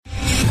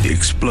The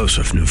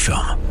explosive new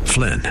film,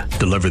 Flynn,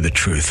 deliver the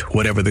truth,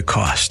 whatever the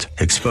cost,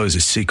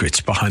 exposes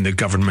secrets behind the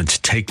government's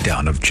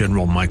takedown of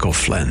General Michael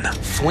Flynn.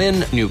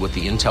 Flynn knew what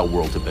the intel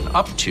world had been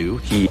up to.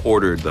 He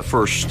ordered the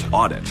first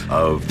audit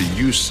of the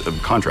use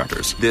of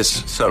contractors.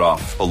 This set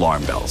off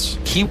alarm bells.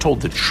 He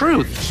told the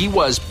truth. He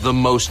was the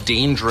most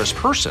dangerous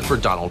person for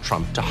Donald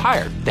Trump to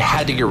hire. They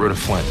had to get rid of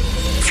Flynn.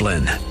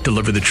 Flynn,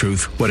 deliver the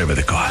truth, whatever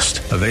the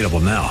cost. Available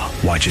now.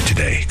 Watch it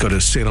today. Go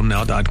to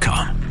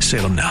salemnow.com.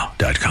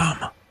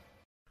 salemnow.com.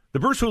 The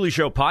Bruce Hooley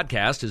Show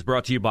podcast is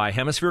brought to you by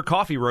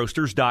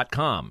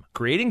HemisphereCoffeeRoasters.com.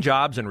 Creating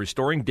jobs and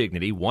restoring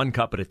dignity one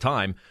cup at a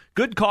time.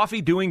 Good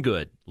coffee doing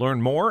good.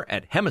 Learn more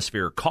at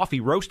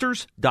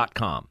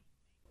HemisphereCoffeeRoasters.com.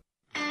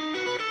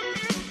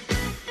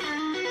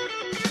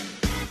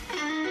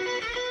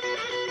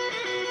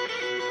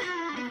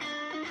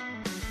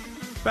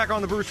 Back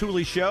on the Bruce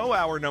Hooley Show,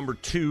 hour number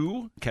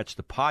 2. Catch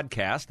the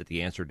podcast at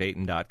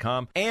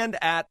theanswerdayton.com and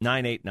at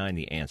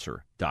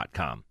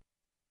 989theanswer.com.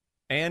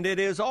 And it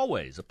is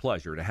always a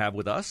pleasure to have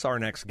with us our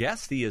next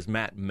guest. He is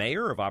Matt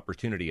Mayer of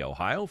Opportunity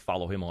Ohio.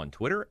 Follow him on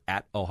Twitter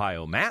at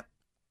OhioMatt.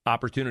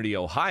 Opportunity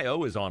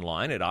Ohio is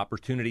online at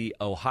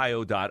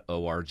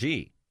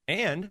opportunityohio.org.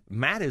 And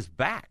Matt is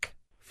back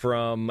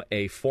from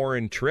a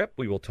foreign trip.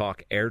 We will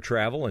talk air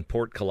travel in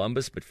Port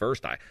Columbus. But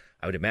first, I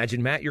would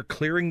imagine, Matt, you're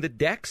clearing the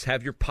decks.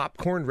 Have your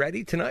popcorn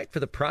ready tonight for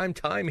the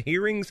primetime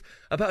hearings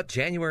about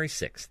January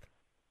 6th.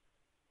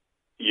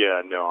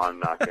 Yeah, no, I'm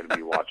not going to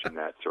be watching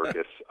that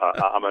circus.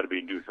 I'm going to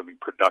be doing something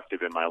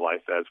productive in my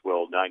life, as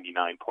will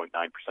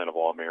 99.9% of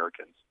all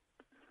Americans.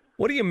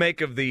 What do you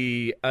make of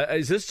the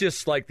is this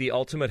just like the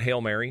ultimate Hail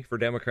Mary for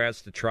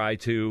Democrats to try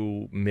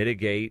to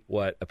mitigate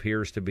what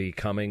appears to be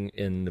coming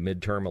in the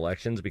midterm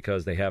elections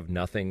because they have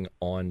nothing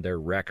on their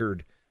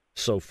record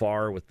so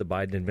far with the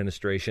Biden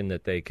administration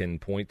that they can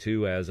point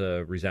to as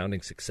a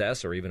resounding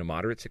success or even a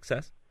moderate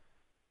success?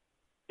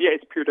 Yeah,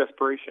 it's pure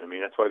desperation. I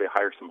mean, that's why they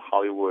hire some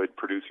Hollywood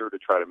producer to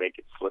try to make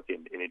it slick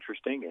and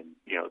interesting. And,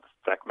 you know, the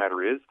fact of the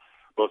matter is,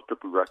 most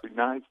people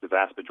recognize the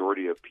vast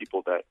majority of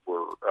people that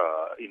were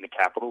in the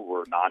Capitol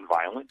were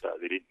nonviolent.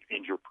 They didn't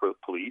injure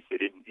police. They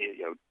didn't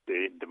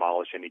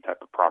demolish any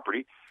type of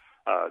property.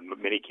 In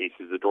many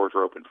cases, the doors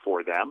are open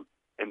for them.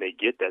 And they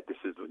get that this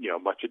is,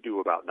 much ado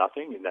about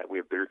nothing and that we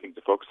have bigger things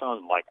to focus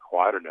on, like,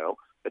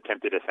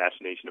 attempted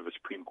assassination of a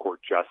Supreme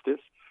Court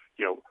justice,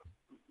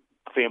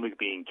 families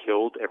being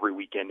killed every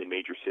weekend in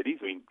major cities.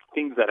 I mean,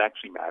 things that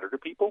actually matter to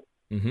people.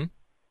 Mm-hmm.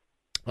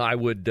 I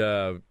would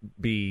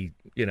be,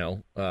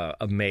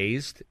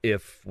 amazed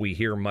if we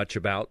hear much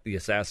about the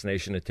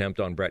assassination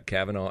attempt on Brett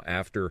Kavanaugh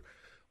after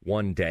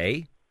one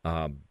day.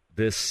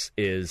 This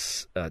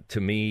is, to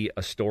me,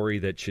 a story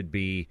that should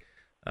be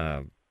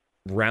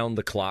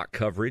round-the-clock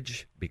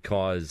coverage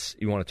because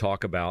you want to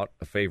talk about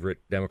a favorite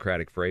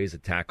Democratic phrase,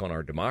 attack on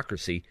our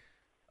democracy.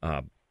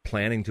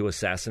 Planning to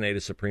assassinate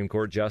a Supreme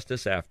Court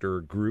justice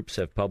after groups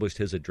have published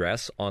his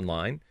address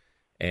online,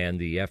 and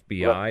the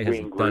FBI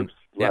has done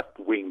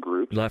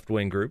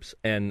left-wing groups,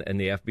 and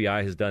the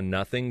FBI has done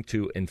nothing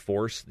to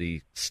enforce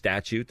the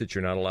statute that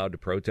you're not allowed to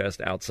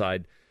protest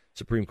outside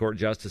Supreme Court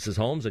justices'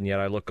 homes. And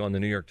yet, I look on the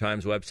New York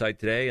Times website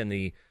today, and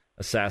the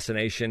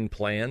assassination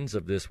plans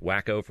of this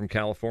wacko from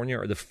California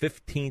are the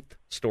 15th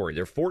story.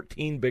 There are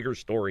 14 bigger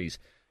stories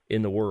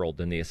in the world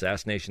than the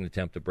assassination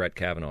attempt of Brett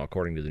Kavanaugh,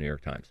 according to the New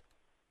York Times.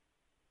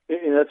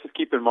 And let's just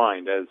keep in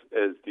mind, as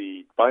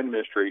the Biden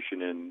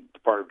administration and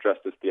Department of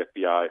Justice, the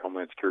FBI,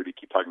 Homeland Security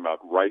keep talking about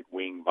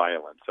right-wing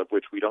violence, of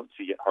which we don't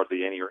see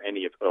hardly any or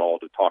any at all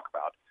to talk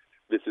about.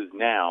 This is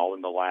now,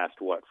 in the last,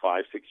 5-6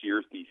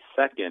 years, the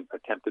second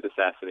attempted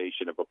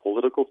assassination of a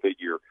political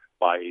figure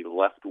by a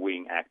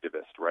left-wing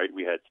activist, right?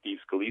 We had Steve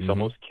Scalise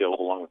almost killed,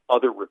 along with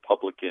other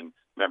Republican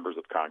members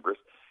of Congress,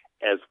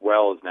 as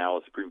well as now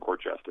a Supreme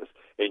Court justice.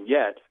 And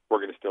yet, we're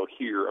going to still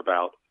hear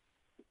about,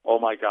 oh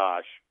my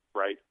gosh,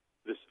 right,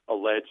 this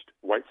alleged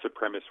white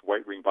supremacist,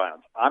 right-wing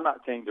violence. I'm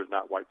not saying there's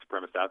not white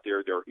supremacists out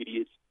there. There are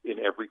idiots in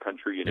every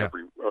country, in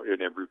every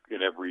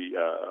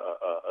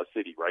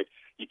city, right?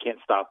 You can't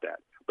stop that.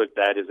 But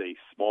that is a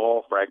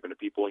small fragment of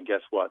people, and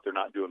guess what? They're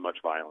not doing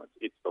much violence.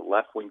 It's the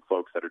left-wing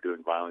folks that are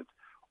doing violence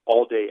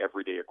all day,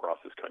 every day across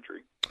this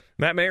country.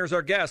 Matt Mayer is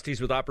our guest.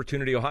 He's with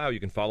Opportunity Ohio. You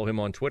can follow him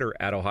on Twitter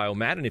at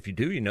OhioMatt. And if you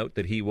do, you note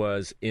that he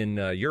was in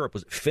Europe.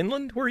 Was it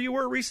Finland where you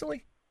were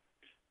recently?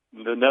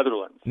 The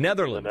Netherlands. The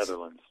Netherlands.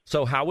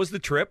 So how was the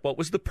trip? What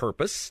was the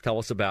purpose? Tell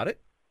us about it.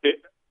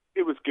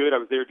 It was good. I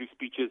was there to do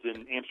speeches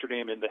in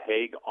Amsterdam and The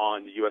Hague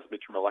on the U.S.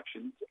 midterm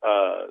elections.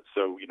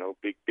 So,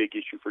 big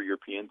issue for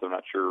Europeans. I'm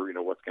not sure,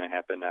 what's going to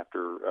happen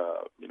after,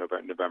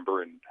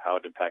 November and how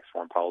it impacts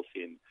foreign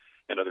policy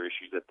and other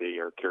issues that they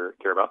care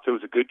about. So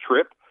it was a good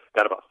trip.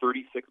 Got about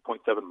 36.7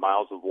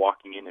 miles of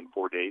walking in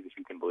 4 days, if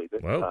you can believe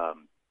it. Wow.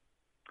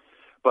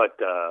 But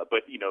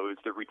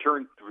it's the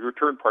return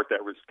part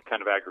that was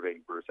kind of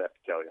aggravating, Bruce, I have to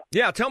tell you.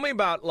 Yeah, tell me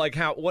about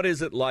what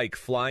is it like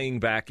flying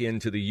back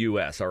into the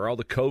U.S.? Are all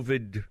the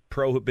COVID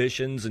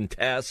prohibitions and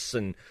tests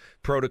and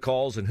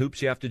protocols and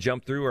hoops you have to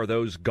jump through, are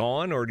those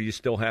gone, or do you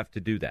still have to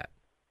do that?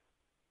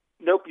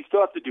 Nope, you still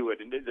have to do it.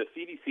 And the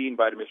CDC and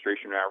Biden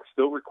administration now are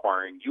still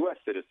requiring U.S.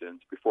 citizens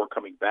before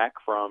coming back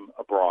from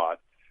abroad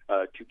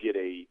to get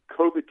a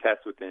COVID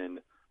test within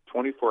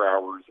 24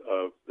 hours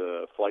of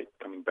the flight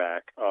coming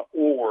back,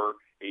 or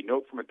a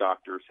note from a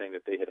doctor saying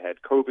that they had had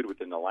COVID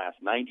within the last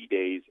 90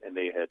 days and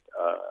they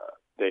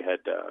had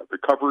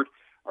recovered,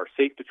 are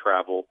safe to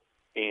travel,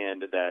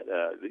 and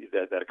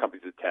that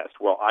accompanies the test.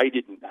 Well, I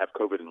didn't have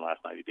COVID in the last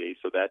 90 days,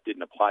 so that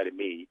didn't apply to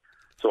me.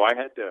 So I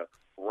had to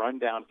run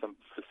down some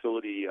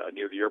facility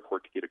near the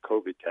airport to get a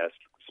COVID test,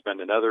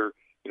 spend another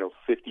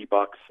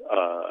 $50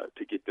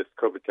 to get this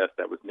COVID test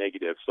that was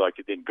negative, so I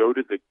could then go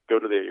to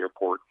the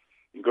airport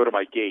and go to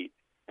my gate.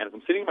 And as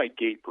I'm sitting at my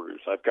gate,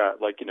 Bruce, I've got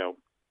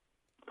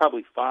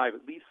probably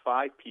at least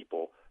five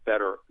people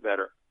that are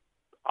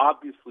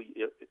obviously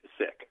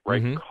sick,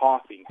 right? Mm-hmm.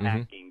 Coughing,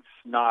 hacking,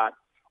 snot,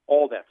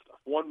 all that stuff.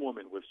 One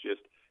woman was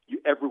just,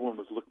 everyone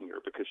was looking at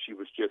her because she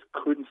was just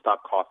couldn't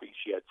stop coughing.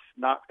 She had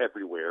snot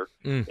everywhere,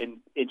 and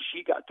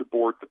she got to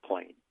board the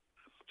plane.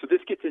 So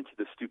this gets into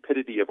the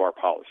stupidity of our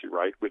policy,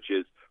 right? Which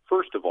is,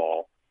 first of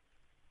all,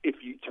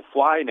 to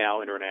fly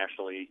now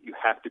internationally, you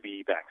have to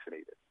be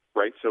vaccinated,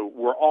 right? So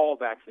we're all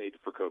vaccinated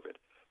for COVID.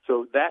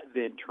 So that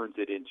then turns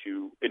it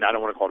into, and I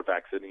don't want to call it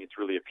vaccinating, it's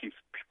really a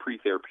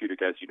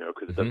pre-therapeutic, as you know,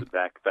 because it doesn't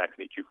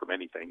vaccinate you from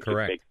anything.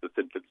 Correct. It just makes the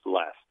symptoms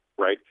less,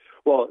 right?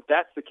 Well, if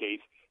that's the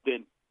case,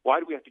 then why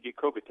do we have to get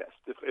COVID tests?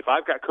 If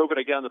I've got COVID,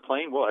 I get on the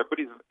plane, well,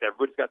 everybody's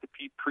got the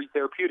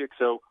pre-therapeutic,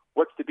 so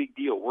what's the big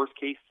deal? Worst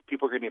case,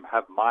 people are going to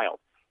have mild.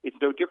 It's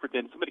no different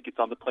than somebody gets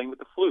on the plane with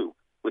the flu,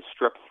 with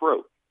strep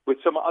throat, with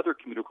some other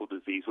communicable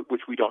disease,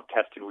 which we don't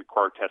test and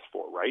require tests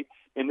for, right?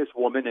 And this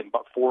woman and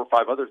about 4 or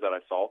 5 others that I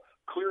saw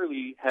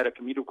clearly had a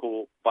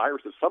communicable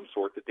virus of some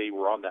sort that they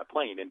were on that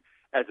plane. And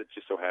as it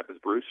just so happens,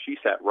 Bruce, she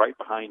sat right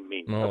behind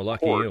me. Oh,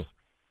 lucky you.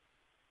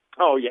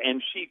 Oh, yeah,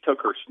 and she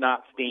took her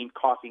snot-stained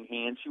coughing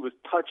hands. She was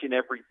touching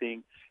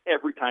everything.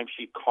 Every time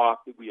she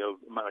coughed,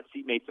 my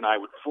seatmates and I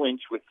would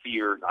flinch with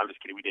fear. I'm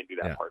just kidding. We didn't do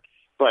that part.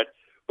 But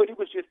it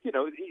was just,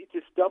 it's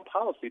this dumb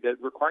policy that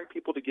requiring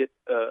people to get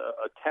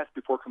a test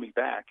before coming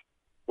back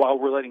while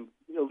we're letting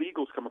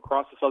illegals come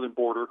across the southern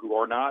border who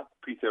are not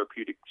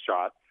pre-therapeutic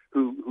shot,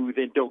 who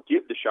then don't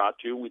give the shot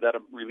to, and we let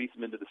them release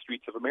them into the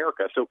streets of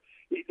America. So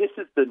this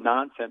is the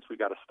nonsense we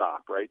got to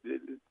stop, right?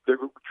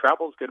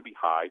 Travel is going to be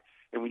high,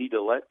 and we need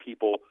to let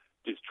people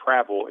just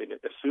travel and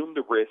assume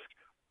the risk,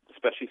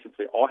 especially since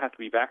they all have to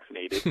be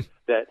vaccinated,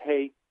 that,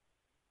 hey,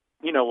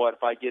 you know what,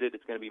 if I get it,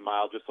 it's going to be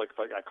mild, just like if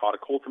I caught a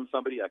cold from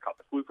somebody, I caught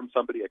the flu from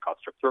somebody, I caught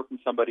strep throat from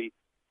somebody.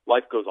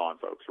 Life goes on,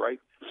 folks, right?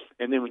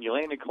 And then when you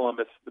land in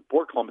Columbus, the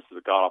Port Columbus is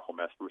a god-awful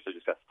mess, Bruce, I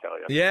just have to tell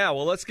you. Yeah,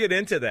 well, let's get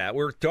into that.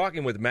 We're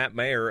talking with Matt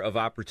Mayer of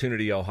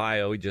Opportunity,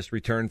 Ohio. He just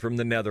returned from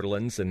the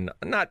Netherlands, and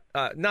not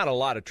a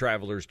lot of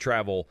travelers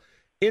travel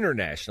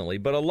internationally,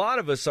 but a lot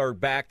of us are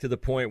back to the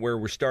point where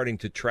we're starting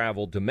to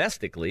travel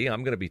domestically.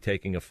 I'm going to be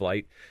taking a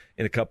flight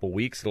in a couple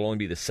weeks. It'll only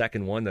be the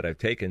second one that I've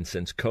taken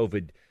since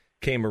COVID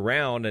came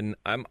around, and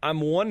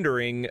I'm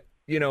wondering,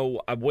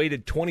 I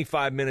waited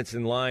 25 minutes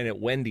in line at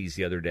Wendy's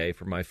the other day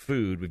for my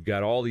food. We've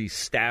got all these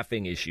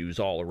staffing issues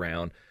all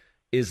around.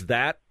 Is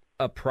that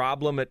a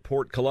problem at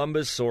Port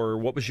Columbus, or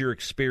what was your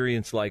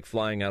experience like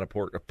flying out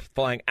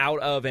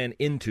of and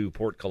into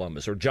Port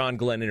Columbus, or John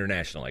Glenn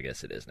International, I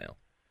guess it is now?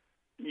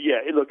 Yeah,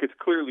 look, it's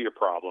clearly a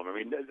problem. I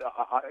mean,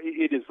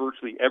 it is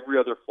virtually every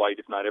other flight,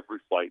 if not every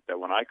flight, that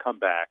when I come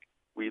back,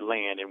 we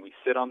land and we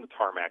sit on the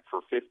tarmac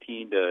for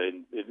 15 to,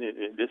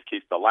 in this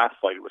case, the last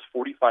flight, it was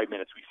 45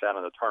 minutes we sat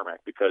on the tarmac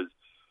because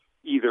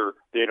either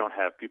they don't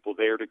have people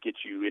there to get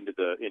you into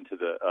the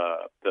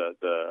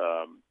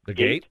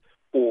gate,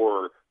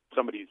 or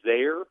somebody's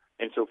there.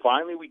 And so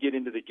finally we get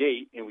into the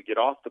gate and we get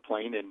off the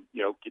plane and,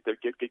 go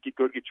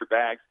to get your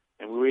bags.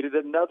 And we waited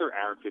another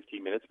hour and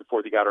 15 minutes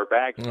before they got our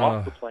bags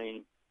off the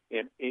plane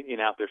and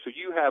out there. So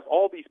you have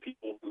all these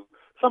people who,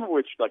 some of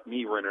which, like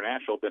me, were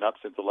international, been up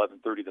since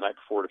 11:30 the night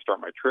before to start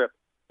my trip,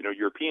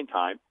 European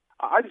time.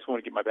 I just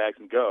want to get my bags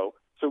and go.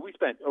 So we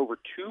spent over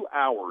 2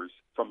 hours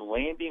from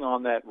landing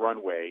on that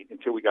runway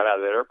until we got out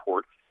of that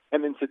airport.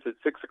 And then since it's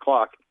 6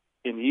 o'clock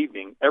in the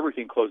evening,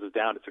 everything closes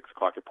down at 6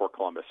 o'clock at Port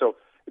Columbus. So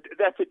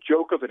that's a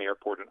joke of an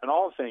airport. And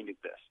all I'm saying is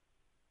this.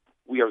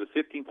 We are the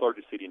 15th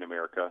largest city in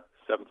America,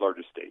 7th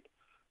largest state.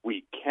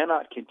 We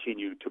cannot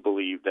continue to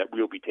believe that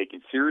we'll be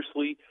taken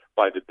seriously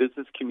by the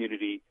business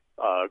community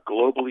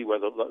globally,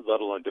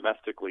 let alone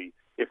domestically,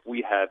 if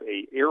we have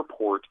an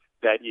airport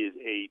that is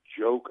a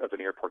joke of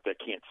an airport that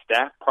can't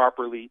staff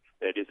properly,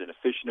 that isn't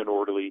efficient and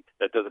orderly,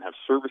 that doesn't have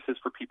services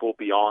for people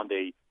beyond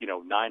a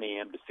 9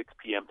 a.m. to 6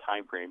 p.m.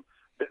 time frame.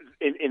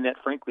 And that,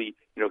 frankly,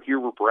 here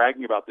we're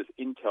bragging about this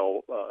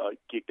Intel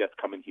gig that's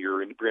coming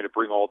here, and we're going to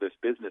bring all this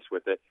business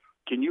with it.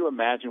 Can you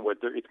imagine what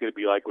it's going to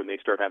be like when they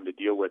start having to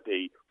deal with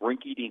a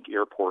rinky-dink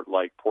airport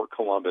like Port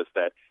Columbus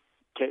that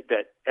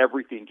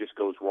everything just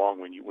goes wrong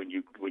when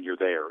you're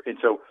there? And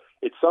so,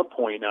 at some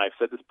point, and I've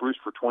said this, Bruce,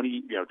 for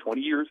 20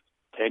 years,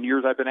 10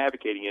 years, I've been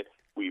advocating it.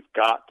 We've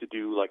got to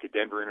do like a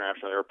Denver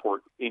International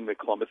Airport in the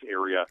Columbus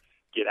area.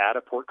 get out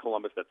of Port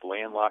Columbus that's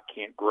landlocked,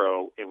 can't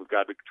grow, and we've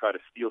got to try to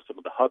steal some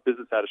of the hub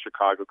business out of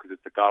Chicago because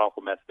it's a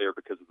god-awful mess there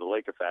because of the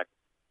lake effect,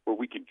 where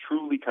we can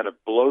truly kind of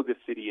blow the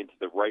city into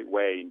the right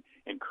way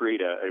and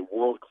create a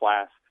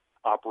world-class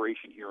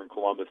operation here in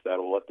Columbus that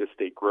will let this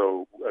state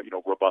grow,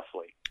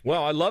 robustly.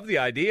 Well, I love the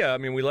idea. I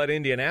mean, we let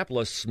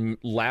Indianapolis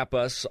lap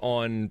us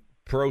on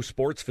pro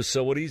sports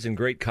facilities and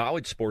great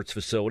college sports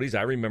facilities.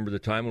 I remember the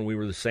time when we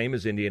were the same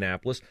as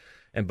Indianapolis.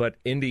 But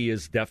Indy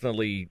has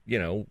definitely,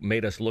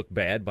 made us look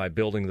bad by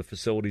building the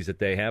facilities that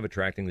they have,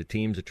 attracting the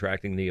teams,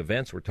 attracting the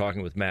events. We're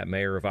talking with Matt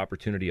Mayer of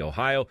Opportunity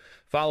Ohio.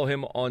 Follow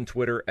him on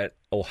Twitter at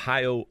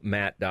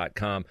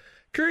ohiomatt.com.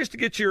 Curious to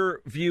get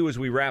your view as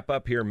we wrap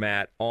up here,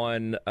 Matt,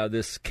 on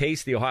this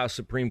case the Ohio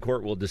Supreme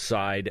Court will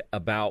decide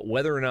about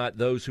whether or not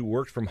those who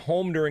worked from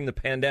home during the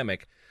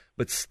pandemic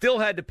but still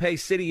had to pay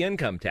city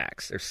income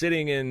tax. They're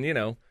sitting in,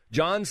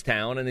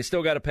 Johnstown, and they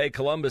still got to pay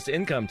Columbus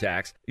income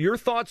tax. Your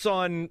thoughts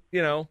on,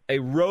 a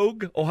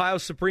rogue Ohio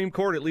Supreme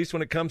Court, at least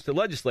when it comes to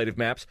legislative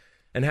maps,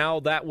 and how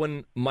that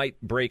one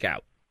might break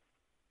out?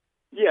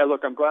 Yeah,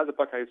 look, I'm glad the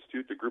Buckeye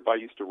Institute, the group I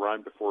used to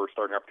run before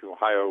starting Opportunity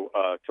Ohio,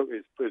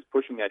 is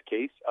pushing that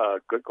case.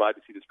 Glad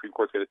to see the Supreme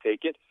Court's going to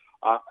take it.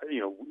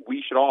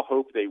 We should all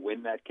hope they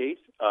win that case,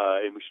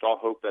 and we should all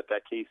hope that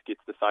case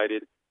gets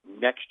decided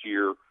next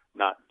year,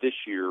 not this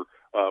year,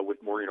 with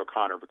Maureen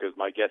O'Connor, because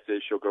my guess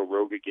is she'll go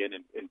rogue again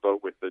and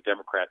vote with the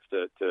Democrats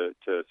to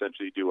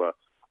essentially do a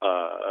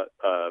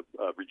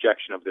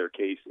rejection of their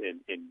case and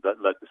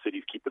let the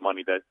cities keep the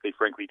money that they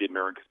frankly didn't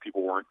earn because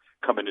people weren't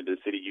coming into the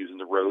city using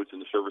the roads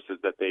and the services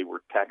that they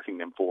were taxing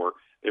them for.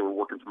 They were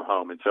working from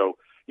home, and so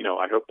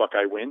I hope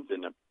Buckeye wins,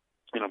 and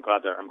I'm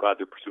glad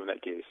they're pursuing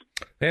that case.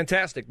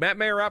 Fantastic. Matt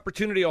Mayer,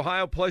 Opportunity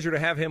Ohio. Pleasure to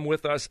have him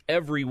with us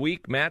every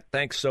week. Matt,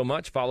 thanks so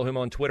much. Follow him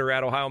on Twitter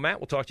at OhioMatt.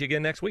 We'll talk to you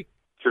again next week.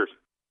 Cheers.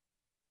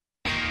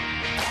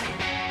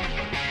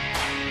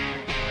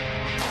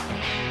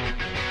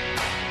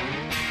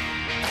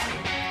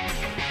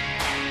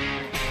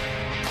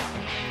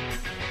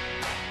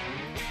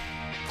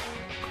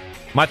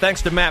 My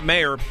thanks to Matt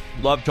Mayer.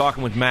 Love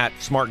talking with Matt.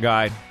 Smart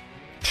guy,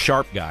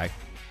 sharp guy.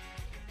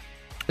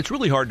 It's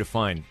really hard to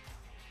find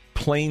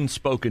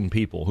plain-spoken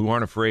people who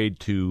aren't afraid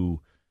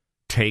to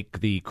take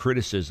the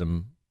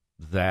criticism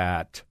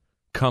that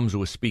comes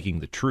with speaking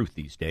the truth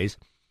these days.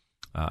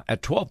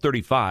 At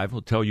 12:35,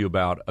 we'll tell you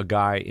about a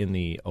guy in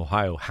the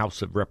Ohio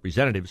House of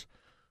Representatives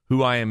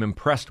who I am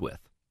impressed with.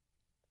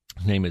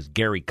 His name is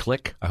Gary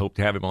Click. I hope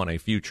to have him on a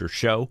future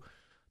show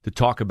to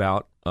talk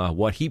about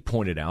what he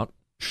pointed out,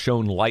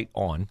 shone light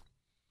on,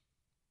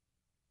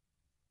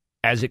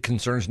 as it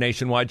concerns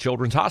Nationwide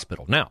Children's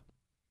Hospital. Now,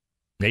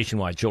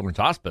 Nationwide Children's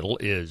Hospital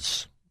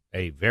is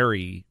a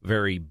very,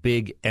 very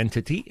big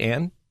entity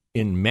and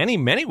in many,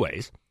 many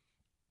ways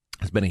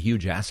has been a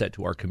huge asset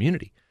to our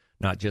community,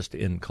 not just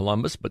in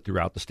Columbus, but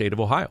throughout the state of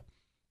Ohio.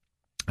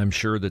 I'm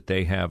sure that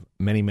they have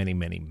many, many,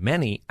 many,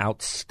 many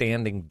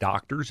outstanding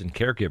doctors and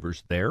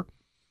caregivers there.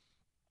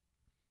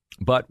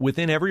 But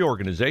within every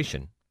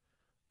organization,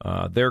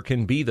 there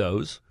can be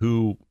those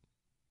who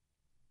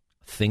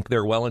think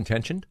they're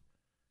well-intentioned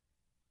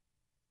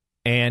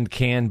and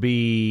can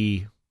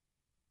be,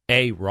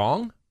 A,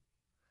 wrong,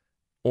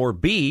 or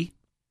B,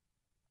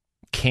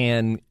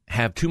 can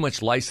have too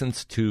much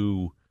license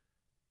to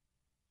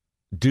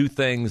do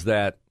things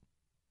that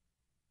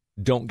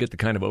don't get the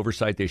kind of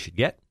oversight they should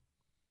get.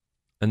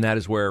 And that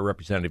is where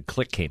Representative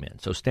Click came in.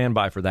 So stand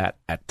by for that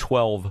at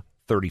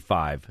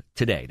 12:35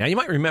 today. Now, you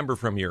might remember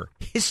from your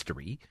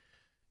history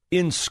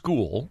in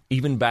school,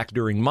 even back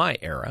during my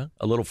era,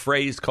 a little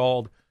phrase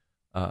called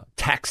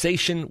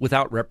taxation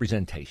without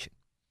representation.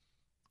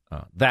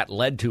 That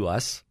led to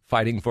us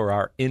fighting for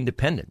our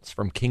independence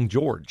from King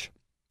George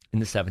in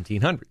the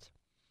 1700s.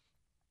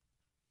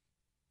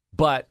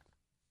 But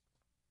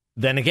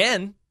then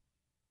again,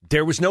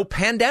 there was no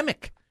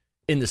pandemic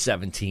in the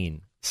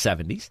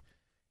 1770s.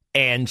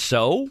 And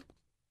so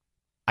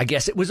I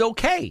guess it was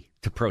okay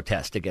to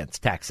protest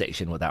against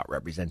taxation without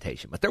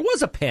representation. But there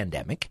was a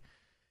pandemic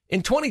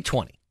in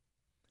 2020.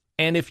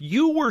 And if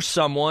you were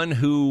someone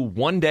who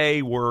one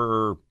day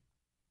were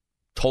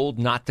told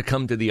not to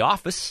come to the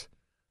office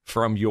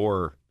from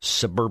your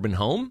suburban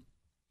home,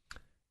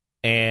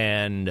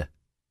 and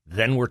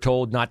then were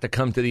told not to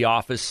come to the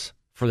office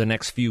for the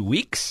next few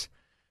weeks,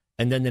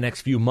 and then the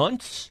next few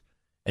months,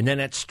 and then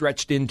that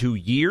stretched into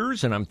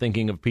years, and I'm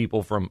thinking of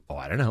people from,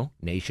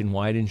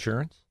 Nationwide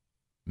Insurance,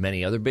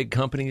 many other big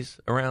companies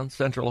around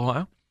Central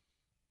Ohio,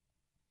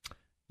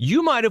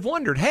 you might have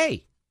wondered,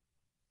 hey,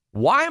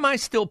 why am I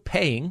still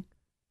paying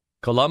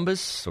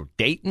Columbus or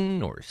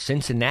Dayton or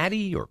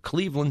Cincinnati or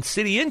Cleveland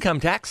city income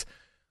tax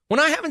when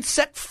I haven't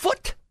set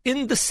foot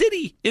in the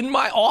city, in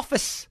my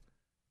office,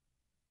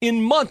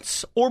 in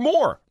months or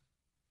more?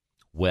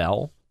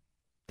 Well,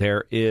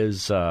 there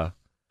is a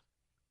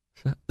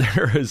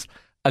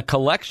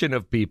collection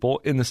of people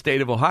in the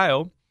state of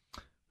Ohio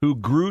who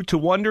grew to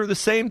wonder the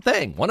same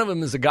thing. One of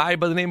them is a guy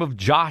by the name of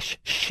Josh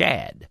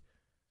Shad.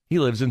 He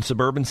lives in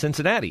suburban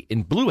Cincinnati,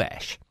 in Blue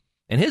Ash,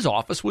 and his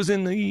office was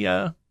in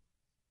the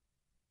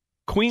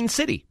Queen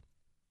City.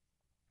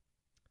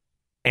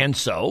 And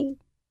so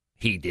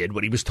he did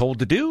what he was told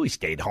to do. He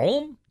stayed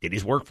home, did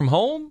his work from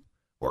home,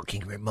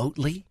 working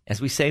remotely,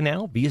 as we say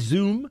now, via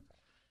Zoom.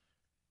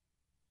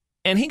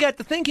 And he got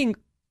to thinking,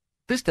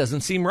 this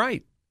doesn't seem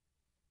right.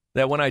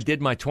 That when I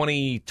did my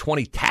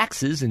 2020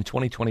 taxes in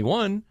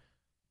 2021,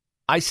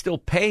 I still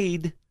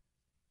paid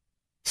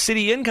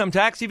city income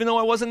tax even though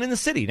I wasn't in the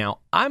city. Now,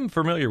 I'm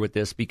familiar with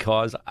this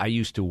because I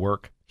used to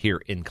work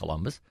here in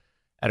Columbus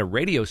at a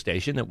radio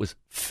station that was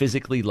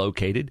physically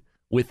located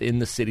within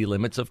the city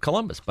limits of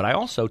Columbus. But I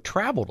also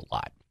traveled a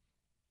lot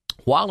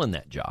while in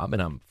that job,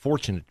 and I'm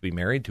fortunate to be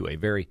married to a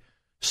very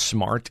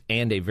smart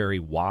and a very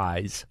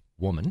wise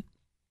woman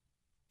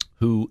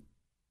who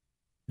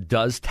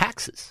does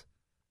taxes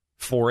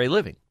for a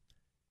living.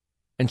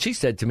 And she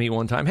said to me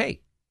one time,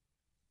 hey,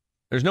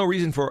 there's no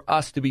reason for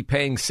us to be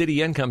paying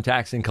city income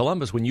tax in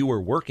Columbus when you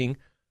were working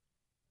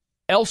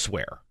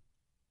elsewhere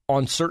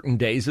on certain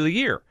days of the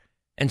year.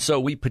 And so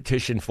we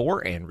petitioned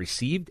for and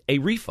received a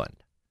refund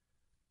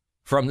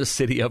from the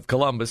city of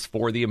Columbus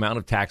for the amount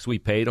of tax we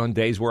paid on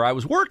days where I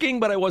was working,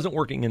 but I wasn't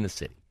working in the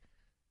city.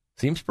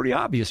 Seems pretty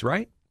obvious,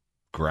 right?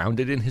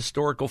 Grounded in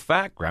historical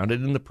fact,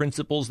 grounded in the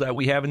principles that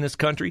we have in this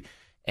country.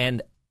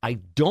 And I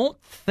don't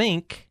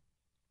think,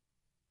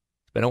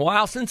 it's been a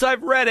while since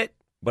I've read it,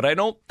 but I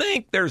don't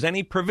think there's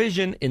any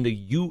provision in the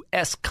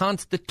U.S.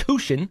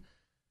 Constitution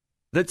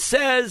that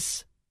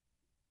says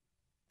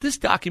this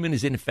document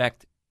is in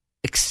effect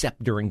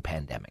except during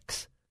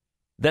pandemics.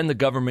 Then the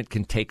government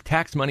can take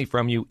tax money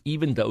from you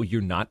even though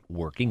you're not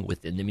working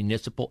within the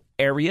municipal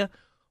area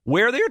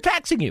where they're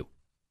taxing you.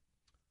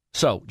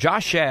 So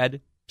Josh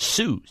Shad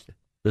sues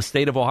the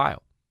state of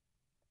Ohio,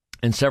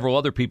 and several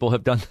other people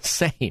have done the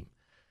same.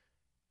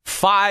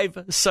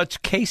 5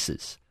 such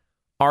cases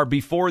are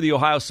before the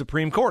Ohio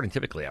Supreme Court. And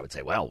typically I would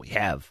say, well, we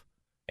have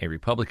a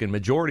Republican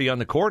majority on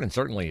the court, and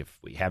certainly if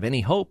we have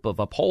any hope of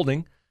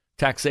upholding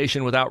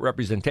taxation without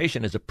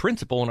representation as a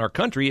principle in our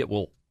country, it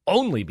will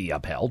only be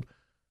upheld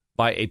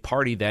by a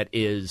party that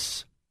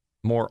is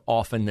more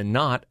often than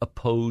not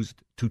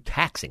opposed to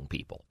taxing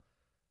people.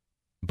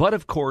 But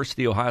of course,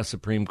 the Ohio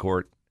Supreme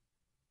Court,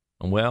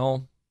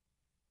 well,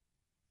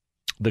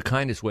 the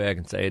kindest way I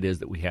can say it is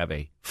that we have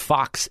a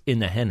fox in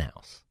the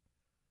henhouse.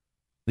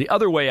 The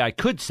other way I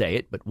could say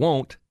it, but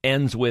won't,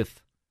 ends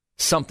with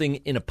something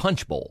in a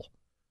punch bowl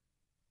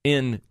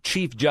in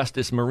Chief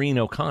Justice Maureen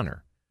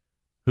O'Connor,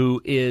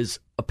 who is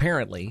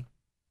apparently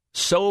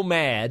so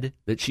mad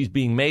that she's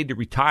being made to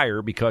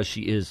retire because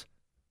she is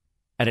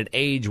at an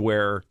age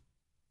where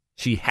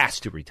she has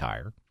to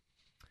retire,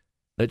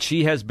 that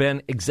she has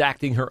been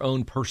exacting her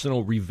own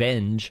personal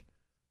revenge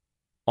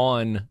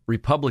on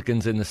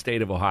Republicans in the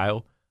state of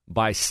Ohio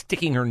by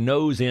sticking her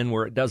nose in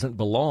where it doesn't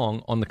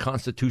belong on the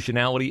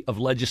constitutionality of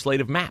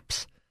legislative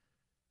maps.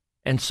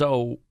 And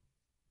so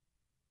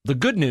the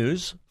good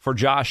news for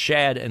Josh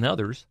Shad and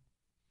others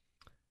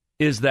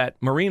is that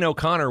Maureen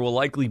O'Connor will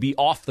likely be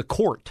off the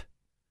court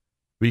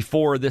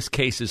before this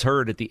case is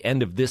heard at the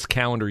end of this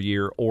calendar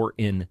year or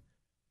in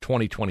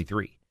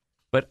 2023.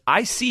 But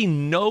I see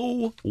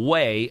no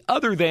way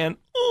other than,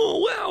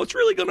 oh, wow, it's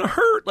really going to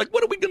hurt. Like,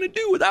 what are we going to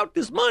do without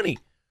this money?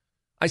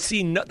 I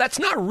see no, that's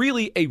not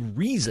really a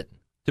reason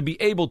to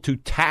be able to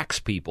tax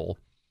people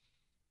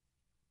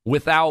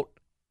without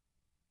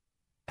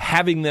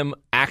having them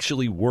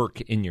actually work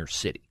in your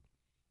city.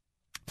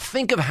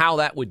 Think of how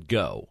that would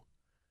go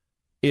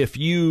if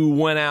you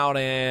went out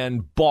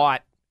and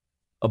bought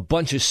a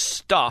bunch of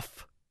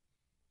stuff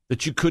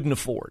that you couldn't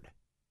afford,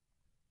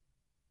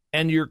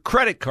 and your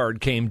credit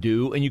card came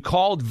due, and you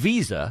called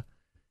Visa,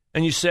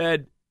 and you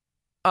said,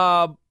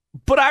 but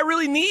I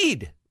really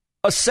need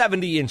a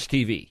 70-inch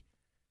TV.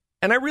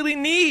 And I really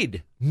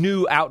need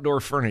new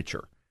outdoor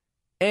furniture.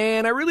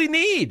 And I really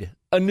need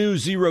a new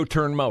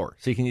zero-turn mower.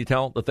 See, can you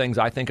tell the things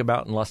I think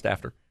about and lust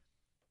after?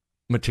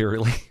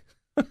 Materially.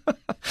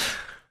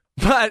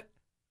 But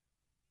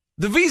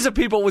the Visa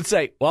people would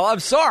say, well, I'm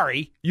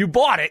sorry, you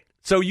bought it,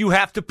 so you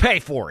have to pay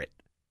for it.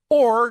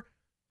 Or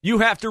you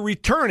have to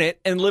return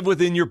it and live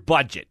within your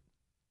budget.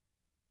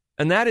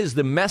 And that is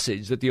the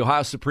message that the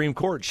Ohio Supreme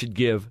Court should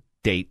give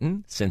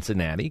Dayton,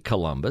 Cincinnati,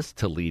 Columbus,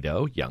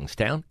 Toledo,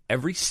 Youngstown,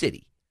 every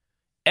city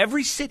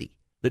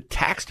that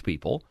taxed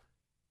people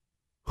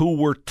who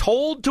were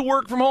told to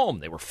work from home.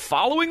 They were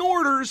following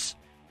orders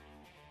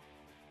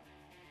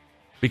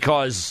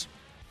because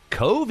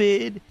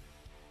COVID.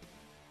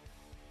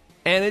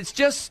 And it's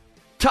just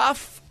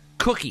tough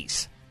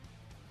cookies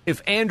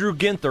if Andrew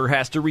Ginther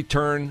has to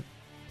return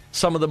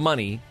some of the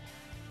money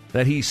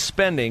that he's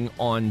spending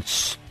on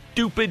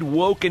stupid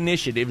woke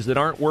initiatives that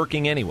aren't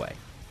working anyway.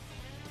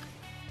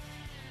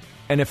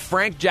 And if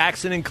Frank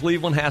Jackson in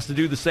Cleveland has to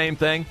do the same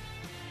thing,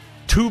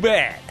 too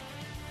bad.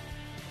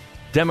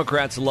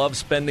 Democrats love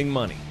spending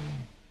money.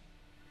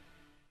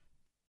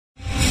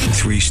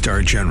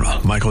 3-star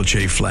general Michael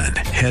J. Flynn,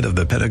 head of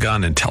the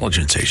Pentagon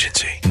Intelligence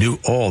Agency, knew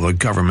all the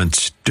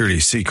government's dirty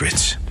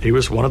secrets. He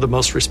was one of the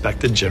most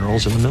respected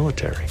generals in the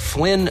military.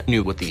 Flynn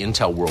knew what the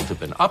intel world had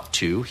been up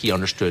to. He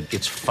understood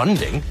its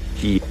funding.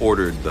 He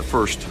ordered the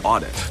first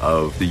audit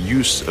of the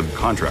use of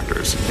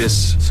contractors.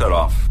 This set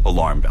off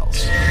alarm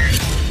bells.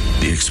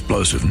 The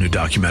explosive new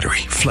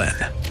documentary, Flynn,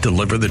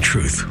 Deliver the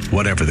Truth,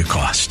 Whatever the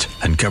Cost,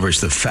 uncovers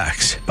the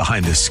facts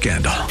behind this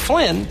scandal.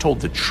 Flynn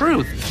told the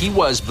truth. He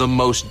was the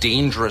most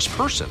dangerous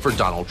person for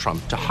Donald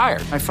Trump to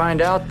hire. I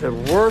find out the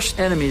worst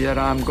enemy that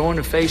I'm going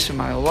to face in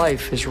my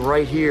life is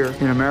right here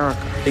in America.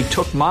 They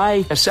took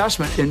my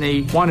assessment and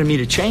they wanted me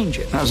to change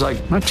it. And I was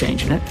like, I'm not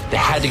changing it. They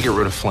had to get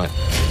rid of Flynn.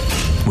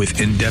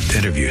 With in-depth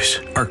interviews,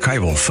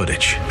 archival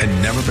footage,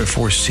 and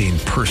never-before-seen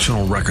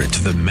personal records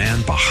of the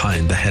man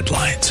behind the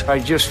headlines. I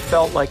just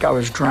felt like I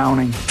was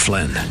drowning.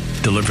 Flynn,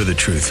 Deliver the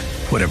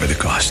Truth, Whatever the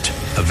Cost.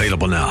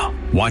 Available now.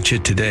 Watch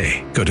it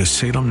today. Go to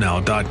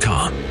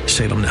salemnow.com.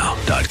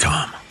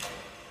 salemnow.com.